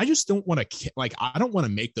 is like, I just don't want to, like, I don't want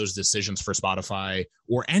to make those decisions for Spotify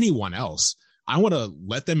or anyone else. I want to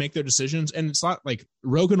let them make their decisions. And it's not like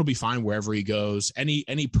Rogan will be fine wherever he goes.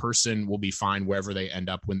 Any person will be fine wherever they end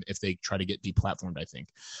up if they try to get deplatformed, I think.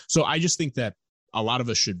 So I just think that a lot of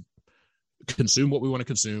us should consume what we want to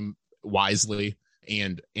consume wisely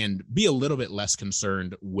and be a little bit less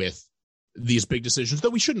concerned with these big decisions, though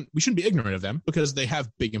we shouldn't be ignorant of them, because they have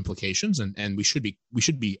big implications, and we should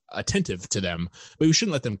be attentive to them, but we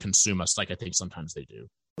shouldn't let them consume us like I think sometimes they do.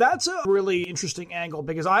 That's a really interesting angle,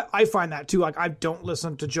 because I find that too. Like, I don't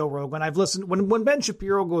listen to Joe Rogan. I've listened when Ben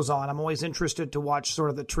Shapiro goes on. I'm always interested to watch sort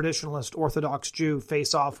of the traditionalist Orthodox Jew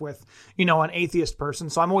face off with, an atheist person.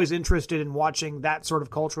 So I'm always interested in watching that sort of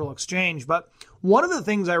cultural exchange. But one of the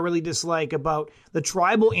things I really dislike about the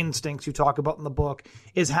tribal instincts you talk about in the book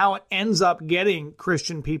is how it ends up getting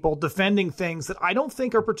Christian people defending things that I don't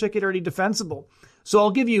think are particularly defensible. So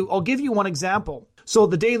I'll give you one example. So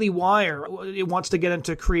the Daily Wire, it wants to get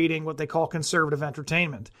into creating what they call conservative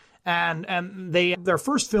entertainment. And their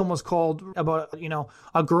first film was called about,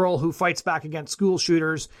 a girl who fights back against school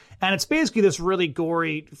shooters. And it's basically this really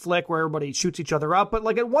gory flick where everybody shoots each other up. But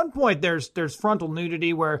like at one point there's frontal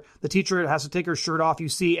nudity where the teacher has to take her shirt off. You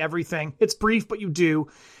see everything. It's brief, but you do.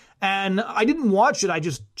 And I didn't watch it. I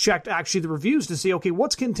just checked actually the reviews to see, okay,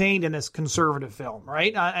 what's contained in this conservative film,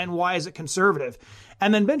 right? And why is it conservative?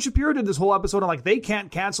 And then Ben Shapiro did this whole episode on like, they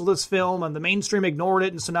can't cancel this film and the mainstream ignored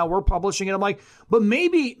it. And so now we're publishing it. I'm like, but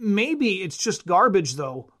maybe it's just garbage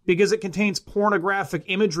though, because it contains pornographic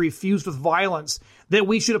imagery fused with violence that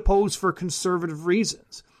we should oppose for conservative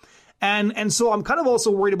reasons. And so I'm kind of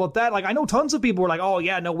also worried about that. Like, I know tons of people are like, oh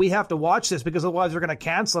yeah, no, we have to watch this because otherwise they're going to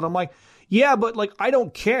cancel it. I'm like, yeah, but like, I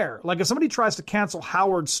don't care. Like, if somebody tries to cancel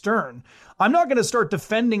Howard Stern, I'm not going to start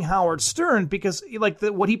defending Howard Stern because like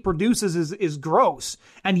what he produces is gross.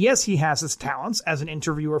 And yes, he has his talents as an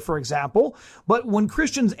interviewer, for example. But when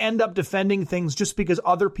Christians end up defending things just because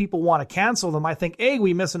other people want to cancel them, I think, A,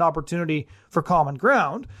 we miss an opportunity for common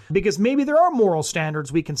ground because maybe there are moral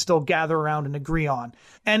standards we can still gather around and agree on.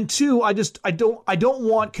 And two, I don't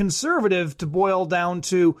want conservative to boil down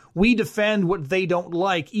to we defend what they don't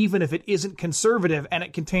like, even if it isn't conservative and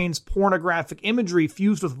it contains pornographic imagery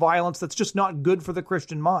fused with violence that's just not good for the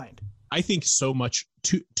Christian mind. I think so much,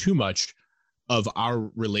 too much of our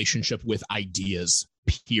relationship with ideas,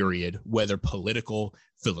 period, whether political,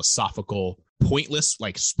 philosophical, pointless,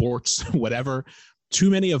 like sports, whatever, too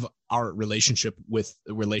many of our relationships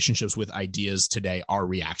with ideas today are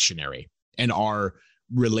reactionary and are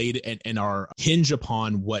related and are hinge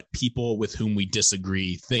upon what people with whom we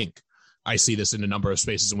disagree think. I see this in a number of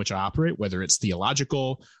spaces in which I operate, whether it's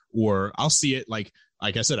theological or I'll see it like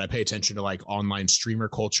I said, I pay attention to like online streamer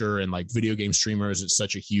culture and like video game streamers. It's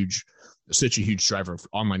such a huge driver of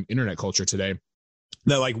online internet culture today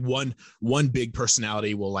that like one big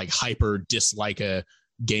personality will like hyper dislike a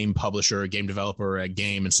game publisher, a game developer, a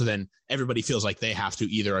game. And so then everybody feels like they have to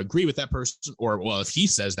either agree with that person or, well, if he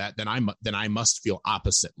says that, then I must feel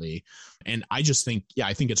oppositely. And I just think,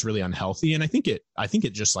 I think it's really unhealthy. And I think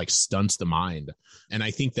it just like stunts the mind. And I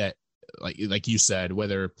think that like you said,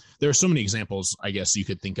 whether there are so many examples, I guess you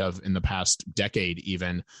could think of in the past decade,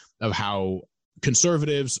 even of how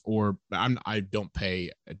conservatives, or I don't pay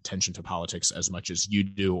attention to politics as much as you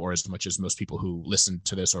do, or as much as most people who listen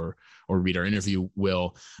to this or read our interview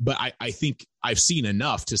will. But I think I've seen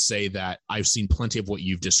enough to say that I've seen plenty of what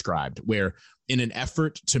you've described, where in an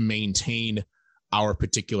effort to maintain our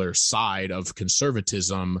particular side of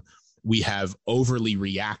conservatism, we have overly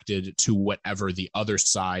reacted to whatever the other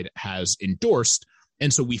side has endorsed.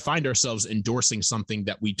 And so we find ourselves endorsing something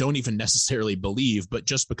that we don't even necessarily believe, but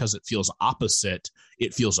just because it feels opposite,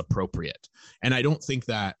 it feels appropriate. And I don't think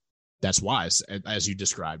that that's wise, as you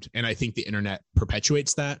described. And I think the internet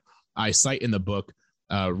perpetuates that. I cite in the book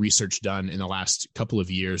research done in the last couple of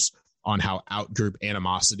years on how outgroup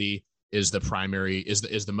animosity is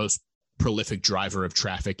the most prolific driver of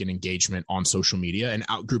traffic and engagement on social media. And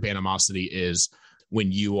outgroup animosity is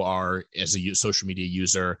when you are, as a social media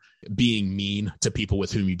user, being mean to people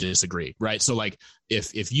with whom you disagree, right? So like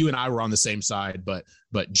if you and I were on the same side, but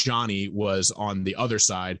Johnny was on the other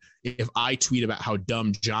side, if I tweet about how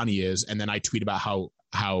dumb Johnny is, and then I tweet about how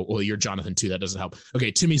well, you're Jonathan too, that doesn't help.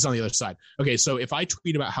 Okay, Timmy's on the other side. Okay, so if I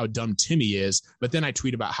tweet about how dumb Timmy is, but then I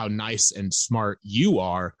tweet about how nice and smart you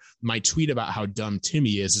are, my tweet about how dumb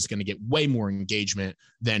Timmy is going to get way more engagement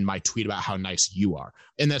than my tweet about how nice you are.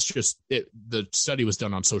 And that's just it. The study was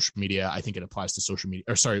done on social media. I think it applies to social media,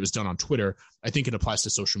 it was done on Twitter. I think it applies to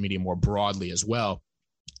social media more broadly as well.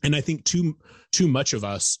 And I think too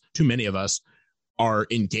many of us are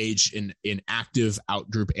engaged in active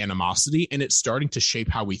outgroup animosity, and it's starting to shape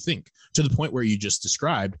how we think, to the point where you just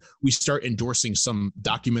described. We start endorsing some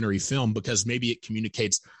documentary film because maybe it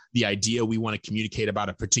communicates the idea we want to communicate about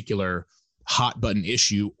a particular hot button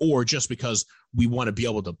issue, or just because we want to be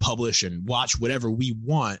able to publish and watch whatever we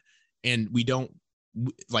want, and we don't,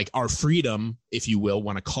 like, our freedom, if you will,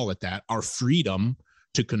 want to call it that, our freedom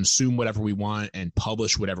to consume whatever we want and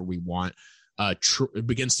publish whatever we want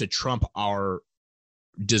begins to trump our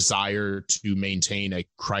desire to maintain a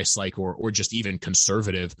Christ-like or just even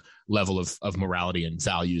conservative level of morality and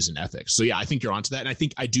values and ethics. So yeah, I think you're onto that.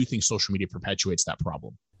 And I do think social media perpetuates that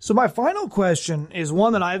problem. So my final question is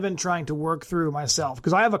one that I've been trying to work through myself,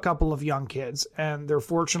 because I have a couple of young kids and they're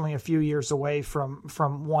fortunately a few years away from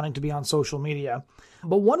wanting to be on social media.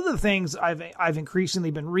 But one of the things I've increasingly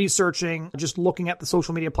been researching, just looking at the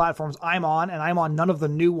social media platforms I'm on, and I'm on none of the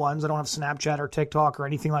new ones. I don't have Snapchat or TikTok or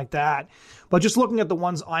anything like that. But just looking at the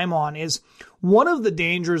ones I'm on, is one of the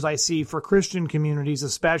dangers I see for Christian communities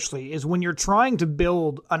especially is when you're trying to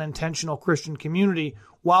build an intentional Christian community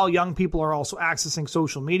while young people are also accessing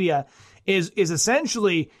social media, is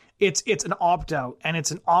essentially it's an opt-out and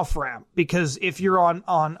it's an off-ramp. Because if you're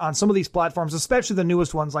on some of these platforms, especially the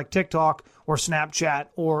newest ones like TikTok or Snapchat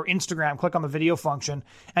or Instagram, click on the video function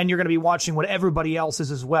and you're going to be watching what everybody else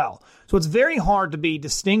is as well. So it's very hard to be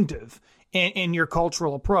distinctive in your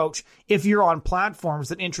cultural approach if you're on platforms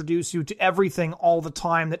that introduce you to everything all the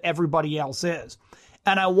time that everybody else is.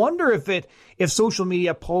 And I wonder if social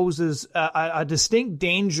media poses a distinct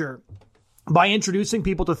danger by introducing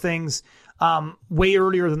people to things way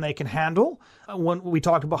earlier than they can handle, when we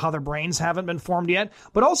talk about how their brains haven't been formed yet.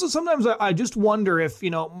 But also sometimes I just wonder if,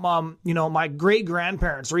 my great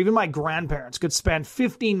grandparents or even my grandparents could spend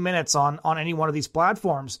 15 minutes on any one of these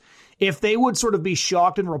platforms, if they would sort of be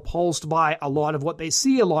shocked and repulsed by a lot of what they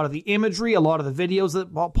see, a lot of the imagery, a lot of the videos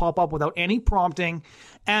that pop up without any prompting.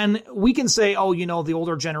 And we can say, the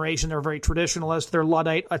older generation, they're very traditionalist, they're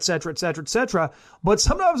Luddite, et cetera, et cetera, et cetera. But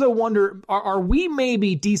sometimes I wonder, are we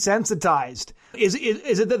maybe desensitized? Is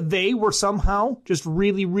it that they were somehow just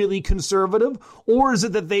really, really conservative? Or is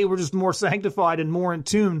it that they were just more sanctified and more in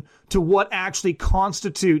tune to what actually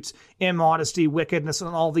constitutes immodesty, wickedness,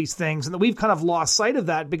 and all these things? And that we've kind of lost sight of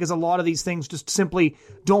that because a lot of these things just simply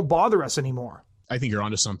don't bother us anymore. I think you're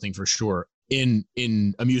onto something for sure. In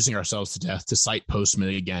Amusing Ourselves to Death, to cite Postman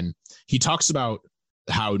again, he talks about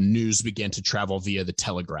how news began to travel via the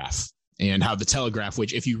telegraph, and how the telegraph,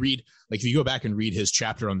 which if you go back and read his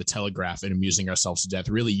chapter on the telegraph in Amusing Ourselves to Death,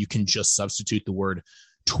 really you can just substitute the word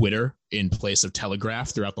Twitter in place of telegraph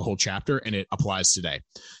throughout the whole chapter, and it applies today.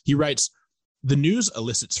 He writes, "The news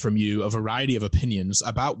elicits from you a variety of opinions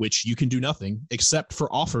about which you can do nothing except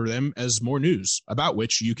for offer them as more news, about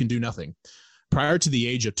which you can do nothing. Prior to the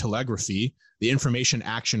age of telegraphy, the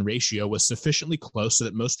information-action ratio was sufficiently close so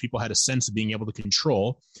that most people had a sense of being able to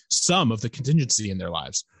control some of the contingency in their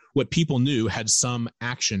lives. What people knew had some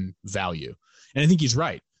action value." And I think he's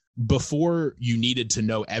right. Before you needed to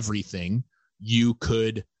know everything, you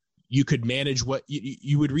could manage what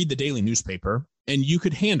you would read the daily newspaper, and you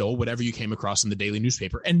could handle whatever you came across in the daily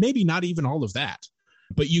newspaper, and maybe not even all of that.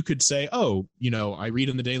 But you could say, oh, I read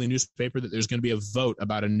in the daily newspaper that there's going to be a vote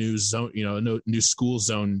about a new zone, a new school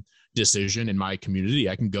zone decision in my community.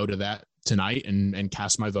 I can go to that tonight and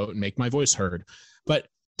cast my vote and make my voice heard. But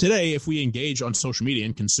today, if we engage on social media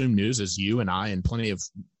and consume news, as you and I and plenty of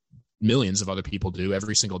millions of other people do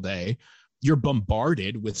every single day, you're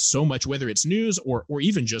bombarded with so much, whether it's news or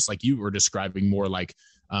even just like you were describing, more like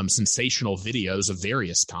sensational videos of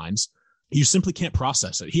various kinds. You simply can't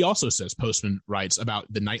process it. He also says, Postman writes about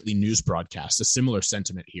the nightly news broadcast, a similar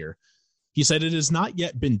sentiment here. He said, it has not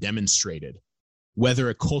yet been demonstrated whether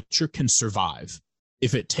a culture can survive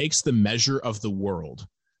if it takes the measure of the world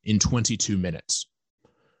in 22 minutes.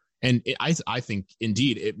 And I think,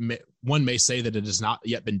 indeed, one may say that it has not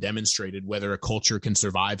yet been demonstrated whether a culture can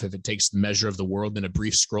survive if it takes the measure of the world in a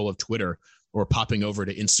brief scroll of Twitter or popping over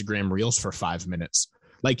to Instagram Reels for 5 minutes.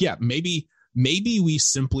 Like, yeah, maybe we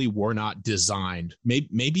simply were not designed.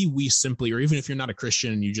 Maybe we simply, or even if you're not a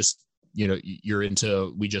Christian and you just, you're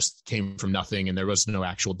into, we just came from nothing and there was no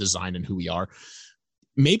actual design in who we are.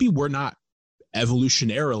 Maybe we're not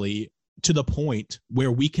evolutionarily to the point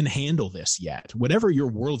where we can handle this yet. Whatever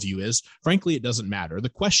your worldview is, frankly, it doesn't matter. The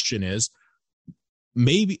question is,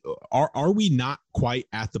 maybe are we not quite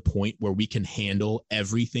at the point where we can handle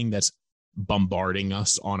everything that's bombarding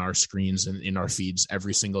us on our screens and in our feeds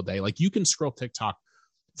every single day? Like, you can scroll TikTok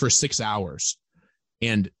for 6 hours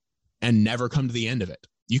and never come to the end of it.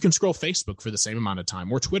 You can scroll Facebook for the same amount of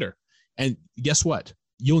time, or Twitter, and guess what?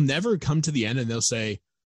 You'll never come to the end, and they'll say,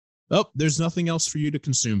 oh, there's nothing else for you to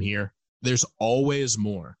consume here. There's always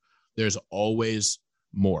more. There's always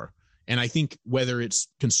more. And I think whether it's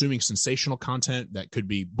consuming sensational content that could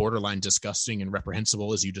be borderline disgusting and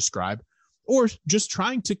reprehensible, as you describe, or just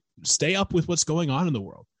trying to stay up with what's going on in the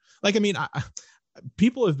world. Like, I mean,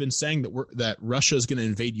 people have been saying that Russia is going to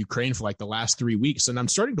invade Ukraine for like the last 3 weeks. And I'm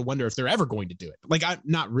starting to wonder if they're ever going to do it. Like,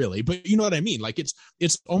 not really, but you know what I mean? Like,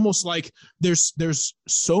 it's almost like there's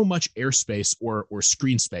so much airspace or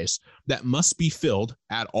screen space that must be filled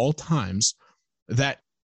at all times that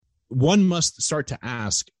one must start to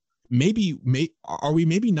ask, are we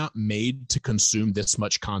maybe not made to consume this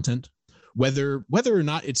much content? Whether or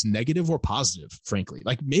not it's negative or positive, frankly,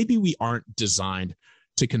 like maybe we aren't designed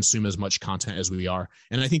to consume as much content as we are.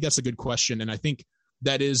 And I think that's a good question. And I think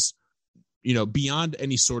that is, beyond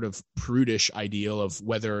any sort of prudish ideal of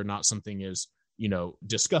whether or not something is,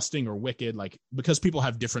 disgusting or wicked, like, because people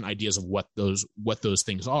have different ideas of what those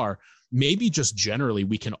things are. Maybe just generally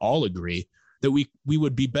we can all agree that we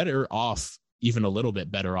would be better off, even a little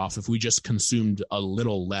bit better off, if we just consumed a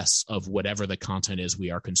little less of whatever the content is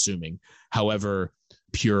we are consuming, however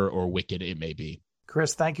pure or wicked it may be.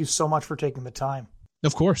 Chris, thank you so much for taking the time.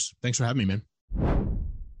 Of course. Thanks for having me, man.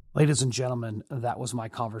 Ladies and gentlemen, that was my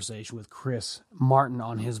conversation with Chris Martin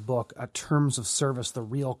on his book, Terms of Service, The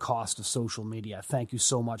Real Cost of Social Media. Thank you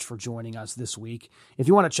so much for joining us this week. If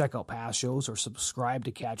you want to check out past shows or subscribe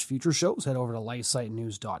to catch future shows, head over to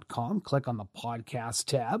lifesitenews.com, click on the podcast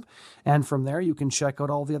tab, and from there you can check out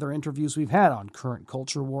all the other interviews we've had on current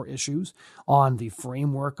culture war issues, on the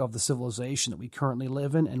framework of the civilization that we currently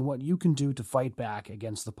live in, and what you can do to fight back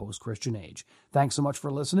against the post-Christian age. Thanks so much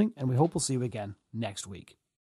for listening, and we hope we'll see you again next week.